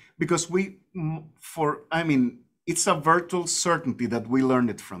 Okay, Mm-hmm. because I mean, it's a virtual certainty that we learned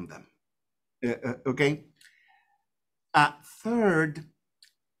it from them. Okay. Third,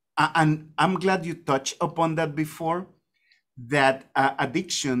 and I'm glad you touched upon that before, that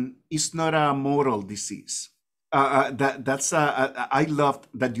addiction is not a moral disease. I loved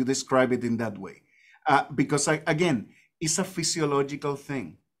that you describe it in that way, because again, it's a physiological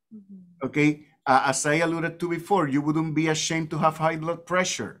thing. Mm-hmm. Okay, as I alluded to before, you wouldn't be ashamed to have high blood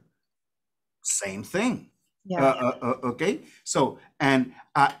pressure. Same thing. Yeah. Okay, so and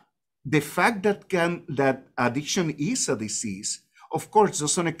the fact that addiction is a disease, of course,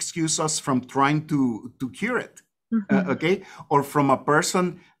 doesn't excuse us from trying to cure it. Mm-hmm. Okay, or from a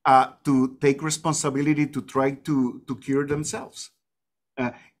person to take responsibility to try to cure themselves,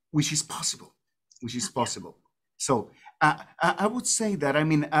 uh, which is possible, which is possible. So I would say that, I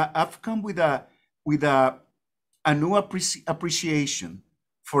mean, I've come with a new appreciation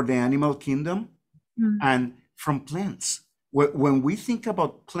for the animal kingdom Mm. and from plants. When we think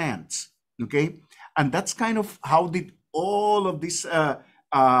about plants, okay, and that's kind of how did all of this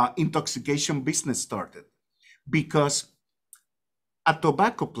intoxication business started, because a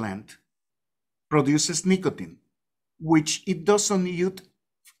tobacco plant produces nicotine, which it doesn't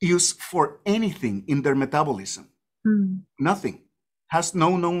use for anything in their metabolism. Mm. Nothing. Has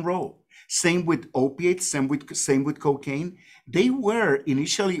no known role. Same with opiates, same with cocaine. They were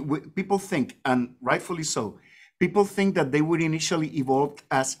initially, people think, and rightfully so, people think that they would initially evolve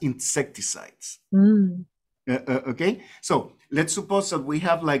as insecticides. Mm. Okay, so let's suppose that we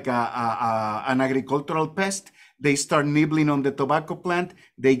have like an agricultural pest. They start nibbling on the tobacco plant.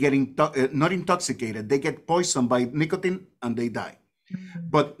 They get not intoxicated. They get poisoned by nicotine and they die. Mm.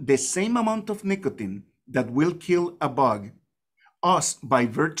 But the same amount of nicotine that will kill a bug, us, by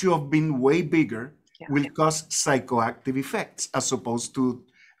virtue of being way bigger, Yeah. will cause psychoactive effects as opposed to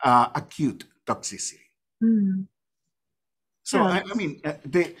acute toxicity. Mm. So, Yeah. I mean,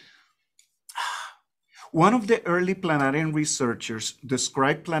 one of the early planarian researchers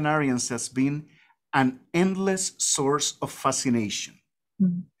described planarians as being an endless source of fascination.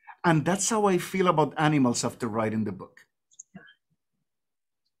 Mm. And that's how I feel about animals after writing the book.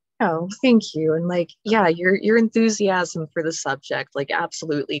 Oh, thank you. And like, yeah, your enthusiasm for the subject like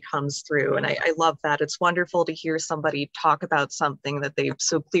absolutely comes through. And I love that. It's wonderful to hear somebody talk about something that they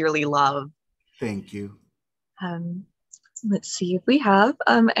so clearly love. Thank you. Um, let's see if we have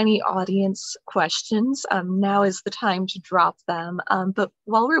any audience questions. Now is the time to drop them. But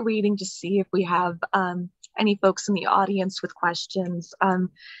while we're waiting to see if we have any folks in the audience with questions,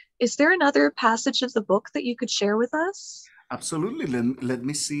 is there another passage of the book that you could share with us? Absolutely. Let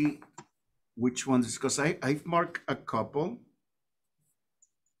me see which ones, because I've marked a couple.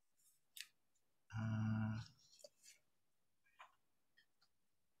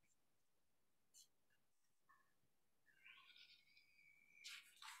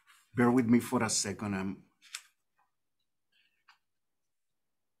 Bear with me for a second.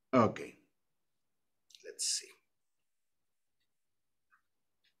 Okay. Let's see.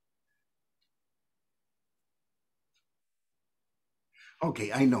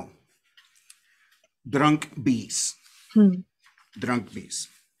 Okay, I know. Drunk bees. Drunk bees.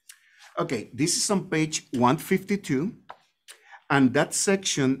 Okay, this is on page 152, and that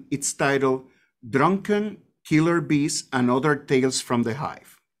section, it's titled Drunken Killer Bees and Other Tales from the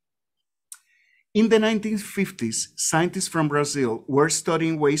Hive. In the 1950s, scientists from Brazil were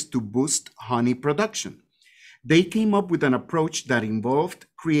studying ways to boost honey production. They came up with an approach that involved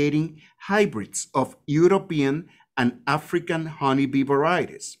creating hybrids of European and African honeybee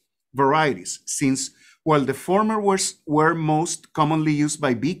varieties, since while the former were most commonly used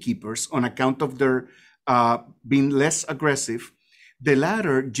by beekeepers on account of their being less aggressive, the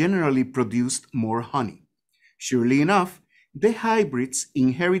latter generally produced more honey. Surely enough, the hybrids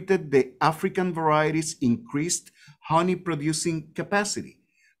inherited the African varieties' increased honey producing capacity,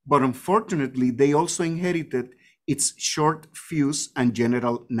 but unfortunately, they also inherited its short fuse and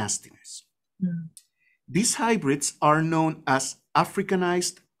general nastiness. These hybrids are known as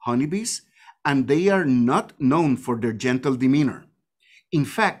Africanized honeybees, and they are not known for their gentle demeanor. In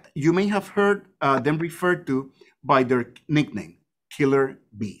fact, you may have heard them referred to by their nickname, killer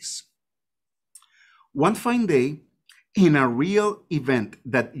bees. One fine day, in a real event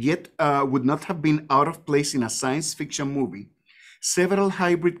that yet would not have been out of place in a science fiction movie, several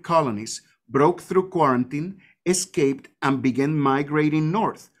hybrid colonies broke through quarantine, escaped, and began migrating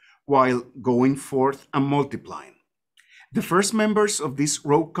north while going forth and multiplying. The first members of these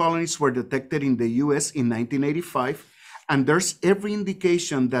rogue colonies were detected in the US in 1985, and there's every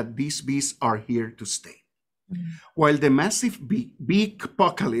indication that these bees are here to stay. While the massive bee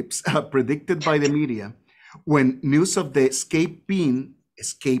apocalypse predicted by the media, when news of the escaped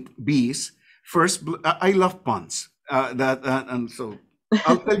bees first, I love puns, and so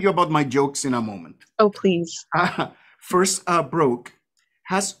I'll tell you about my jokes in a moment. Oh, please. First broke,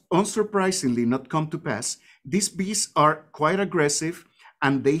 has unsurprisingly not come to pass. These bees are quite aggressive,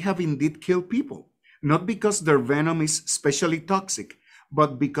 and they have indeed killed people, not because their venom is especially toxic,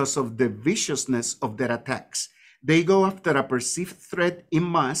 but because of the viciousness of their attacks. They go after a perceived threat in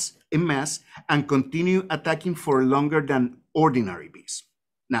mass, and continue attacking for longer than ordinary bees.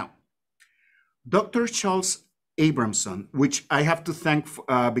 Now, Dr. Charles Abramson, which I have to thank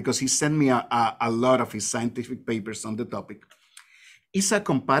because he sent me a lot of his scientific papers on the topic, is a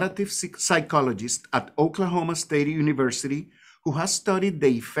comparative psychologist at Oklahoma State University who has studied the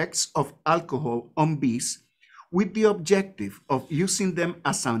effects of alcohol on bees with the objective of using them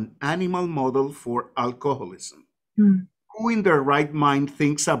as an animal model for alcoholism. Who in their right mind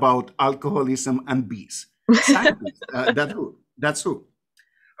thinks about alcoholism and bees? Scientists. That's who.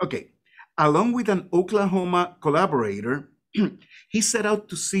 Okay. Along with an Oklahoma collaborator, he set out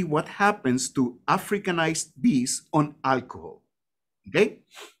to see what happens to Africanized bees on alcohol. Okay?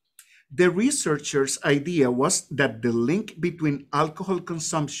 The researchers' idea was that the link between alcohol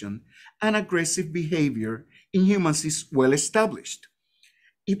consumption and aggressive behavior in humans is well established.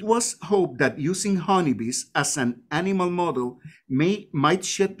 It was hoped that using honeybees as an animal model might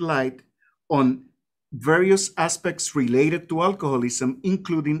shed light on various aspects related to alcoholism,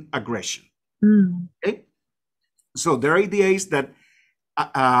 including aggression. Okay? So their idea is that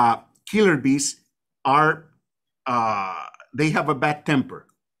killer bees are, they have a bad temper.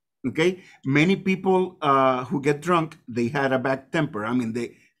 Okay? Many people who get drunk, they had a bad temper. I mean,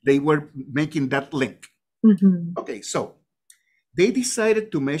 they were making that link. Okay, so they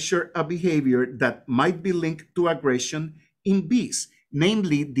decided to measure a behavior that might be linked to aggression in bees,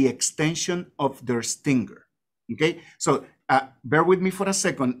 namely the extension of their stinger. Okay, so bear with me for a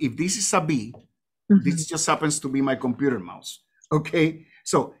second. If this is a bee, this just happens to be my computer mouse. Okay,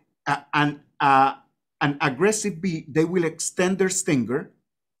 so an aggressive bee, they will extend their stinger.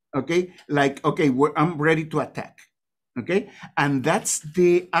 Okay, like, okay, I'm ready to attack. Okay, and that's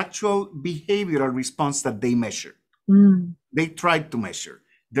the actual behavioral response that they measure. They tried to measure.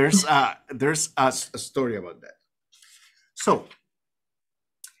 There's a story about that. So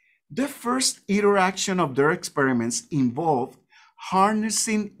the first interaction of their experiments involved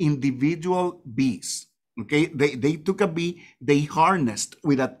harnessing individual bees. Okay, they took a bee, they harnessed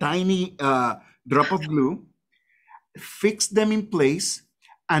with a tiny drop of glue, fixed them in place,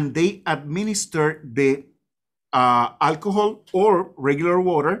 and they administered the alcohol or regular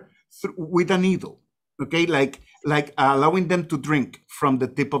water with a needle. Okay, like allowing them to drink from the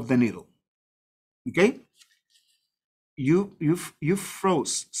tip of the needle. Okay, you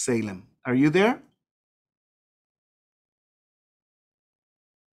froze, Salem. Are you there?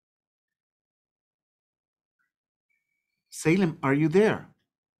 Salem, are you there?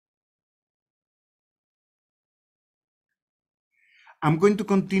 I'm going to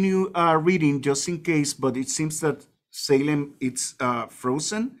continue reading just in case, but it seems that Salem, it's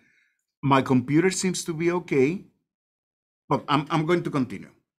frozen. My computer seems to be okay, but I'm going to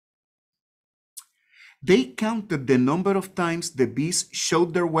continue. They counted the number of times the bees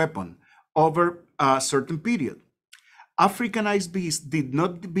showed their weapon over a certain period. Africanized bees did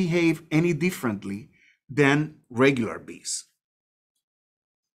not behave any differently than regular bees.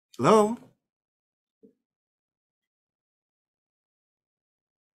 Hello?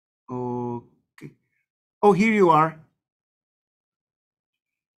 Okay. Oh, here you are.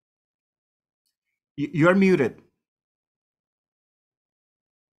 You are muted.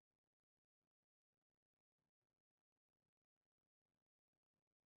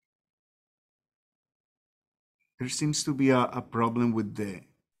 There seems to be a problem with the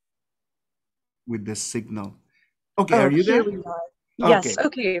signal. Okay, are Oh, you here there? we are. Okay. Yes,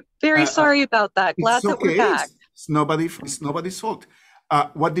 okay. Very Uh, uh, sorry about that. it's Glad that we're okay. back. It's nobody's fault.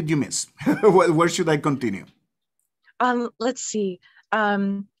 What did you miss? Where should I continue? Let's see.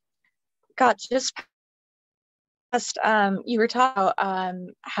 Got just past, you were talking about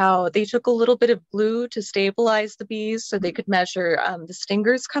how they took a little bit of glue to stabilize the bees so they could measure the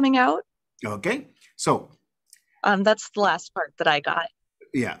stingers coming out. Okay. So, That's the last part that I got.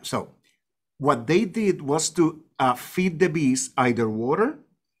 yeah. So, what they did was to feed the bees either water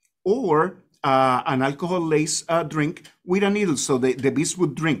or an alcohol-laced drink with a needle. So the bees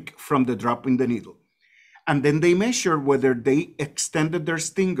would drink from the drop in the needle. And then they measured whether they extended their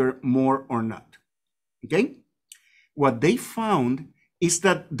stinger more or not. Okay? What they found is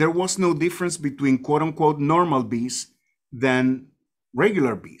that there was no difference between quote unquote normal bees than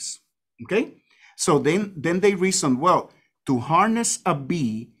regular bees. Okay? So then they reasoned, well, to harness a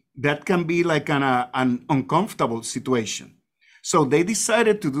bee, that can be like an uncomfortable situation. So they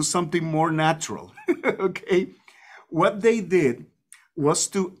decided to do something more natural. Okay? What they did was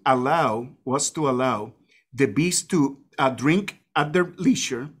to allow the bees to drink at their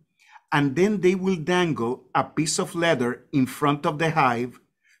leisure, and then they will dangle a piece of leather in front of the hive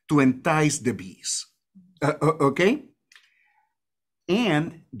to entice the bees. Okay?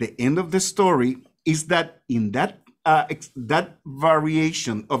 And the end of the story is that in that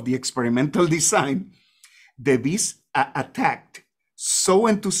variation of the experimental design, the bees attacked so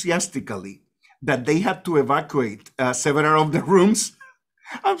enthusiastically that they had to evacuate several of the rooms.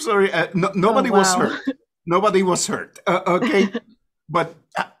 I'm sorry, nobody was hurt. Nobody was hurt. Okay, but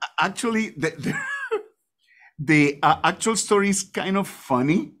actually, the actual story is kind of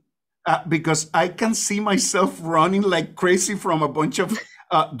funny because I can see myself running like crazy from a bunch of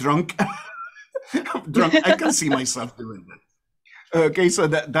drunk. I can see myself doing that. Okay, so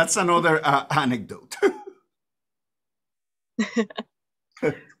that's another anecdote.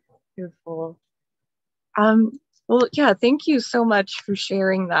 Beautiful. Well, yeah, thank you so much for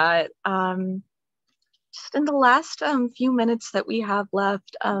sharing that. Just in the last few minutes that we have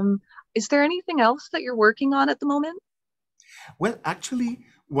left, is there anything else that you're working on at the moment? Well, actually,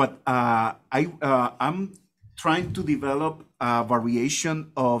 what I'm trying to develop a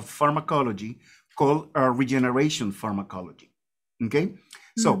variation of pharmacology called regeneration pharmacology. Okay,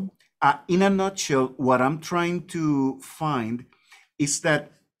 so in a nutshell, what I'm trying to find is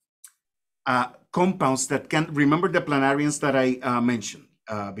that compounds that can remember the planarians that I mentioned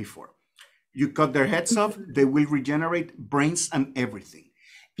before. You cut their heads off, they will regenerate brains and everything.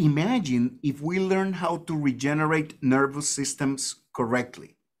 Imagine if we learn how to regenerate nervous systems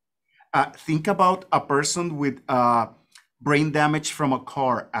correctly. Think about a person with brain damage from a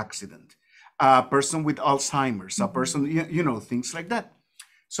car accident, a person with Alzheimer's, a person, things like that.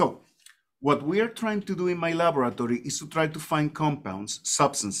 So what we are trying to do in my laboratory is to try to find compounds,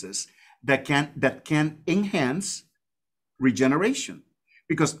 substances that can enhance regeneration,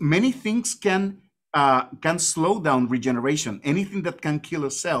 because many things can can slow down regeneration. Anything that can kill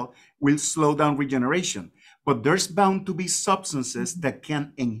a cell will slow down regeneration. But there's bound to be substances that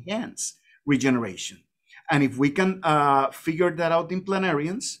can enhance regeneration. And if we can figure that out in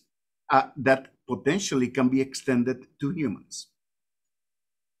planarians, that potentially can be extended to humans.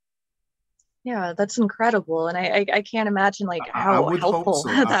 Yeah, that's incredible. And I can't imagine like I how would hope helpful so.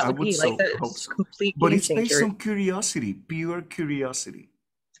 that I would would be. Like so that hope it's so. complete But game it's based changer. on curiosity, pure curiosity.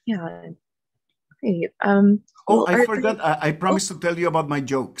 Yeah, great. Oh, Well, I forgot. I oh, promised to tell you about my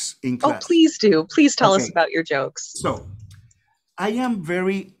jokes in oh, class. please do. Please tell us Okay, about your jokes. so I am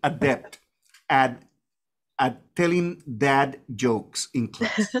very adept at telling dad jokes in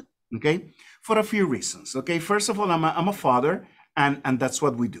class. Okay, for a few reasons. Okay, first of all, I'm a father, and that's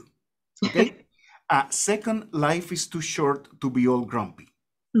what we do. Okay. Second, life is too short to be all grumpy.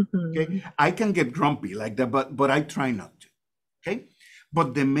 Okay, Mhm. I can get grumpy like that, but I try not to. Okay,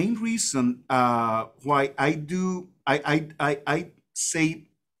 but the main reason why I say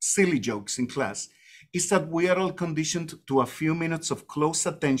silly jokes in class is that we are all conditioned to a few minutes of close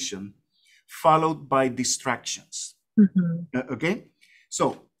attention, followed by distractions. Mhm. Okay,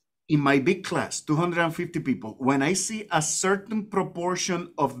 so in my big class, 250 people, when I see a certain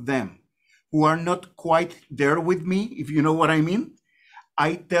proportion of them who are not quite there with me, if you know what I mean,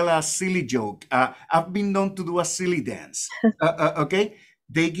 I tell a silly joke. I've been known to do a silly dance. Okay?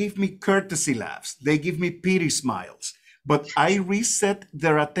 They give me courtesy laughs. They give me pity smiles. But I reset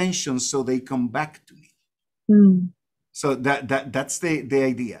their attention so they come back to me. Mm. So that's the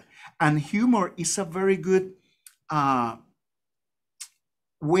idea. And humor is a very good uh,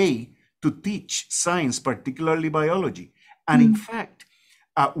 way to teach science, particularly biology. And in Mm. fact,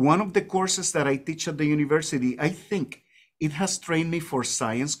 one of the courses that I teach at the university, I think it has trained me for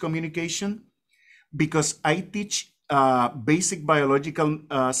science communication because I teach basic biological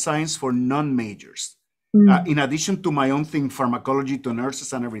science for non-majors. Mm. In addition to my own thing, pharmacology to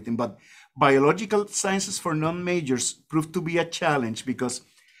nurses and everything, but biological sciences for non-majors proved to be a challenge because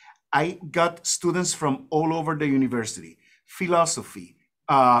I got students from all over the university, philosophy,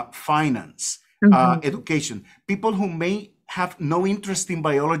 finance, Mhm. education, people who may have no interest in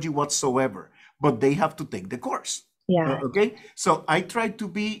biology whatsoever, but they have to take the course. Yeah. Okay, so I try to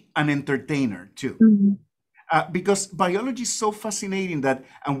be an entertainer too, Mhm. because biology is so fascinating that,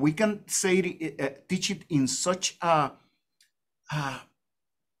 and we can say teach it in such a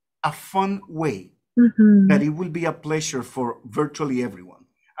fun way that Mhm. it will be a pleasure for virtually everyone,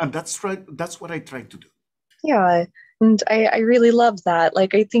 and that's right. That's what I try to do. Yeah. And I really love that.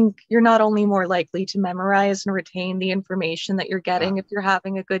 Like, I think you're not only more likely to memorize and retain the information that you're Uh, getting if you're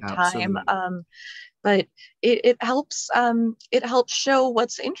having a good time, Absolutely. but it helps show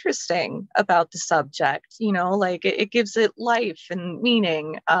what's interesting about the subject. Like it gives it life and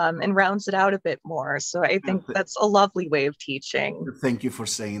meaning, and rounds it out a bit more. So I think Th- that's a lovely way of teaching. Thank you for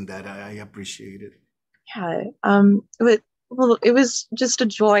saying that. I appreciate it. Yeah. Well, it was just a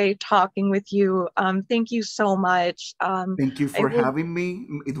joy talking with you. Thank you so much. Thank you I for will, having me.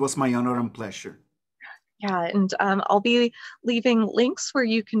 It was my honor and pleasure. yeah, and I'll be leaving links where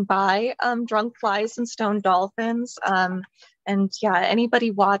you can buy Drunk Flies and Stone Dolphins. And yeah, anybody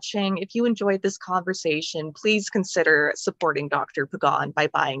watching, if you enjoyed this conversation, please consider supporting Dr. Pagan by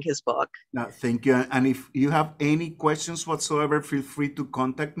buying his book. Thank you. And if you have any questions whatsoever, feel free to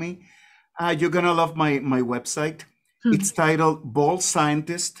contact me. You're gonna love my website. It's titled Bold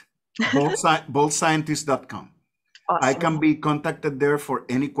Scientist, boldscientist.com. I Awesome. can be contacted there for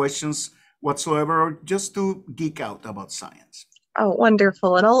any questions whatsoever, or just to geek out about science. Oh,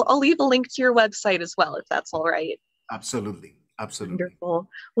 wonderful. And I'll leave a link to your website as well, if that's all right. Absolutely. Absolutely. Wonderful.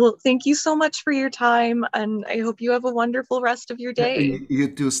 Well, thank you so much for your time, and I hope you have a wonderful rest of your day.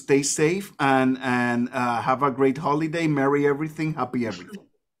 You too, stay safe and have a great holiday. Merry everything, happy everything.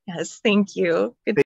 Yes, thank you. Good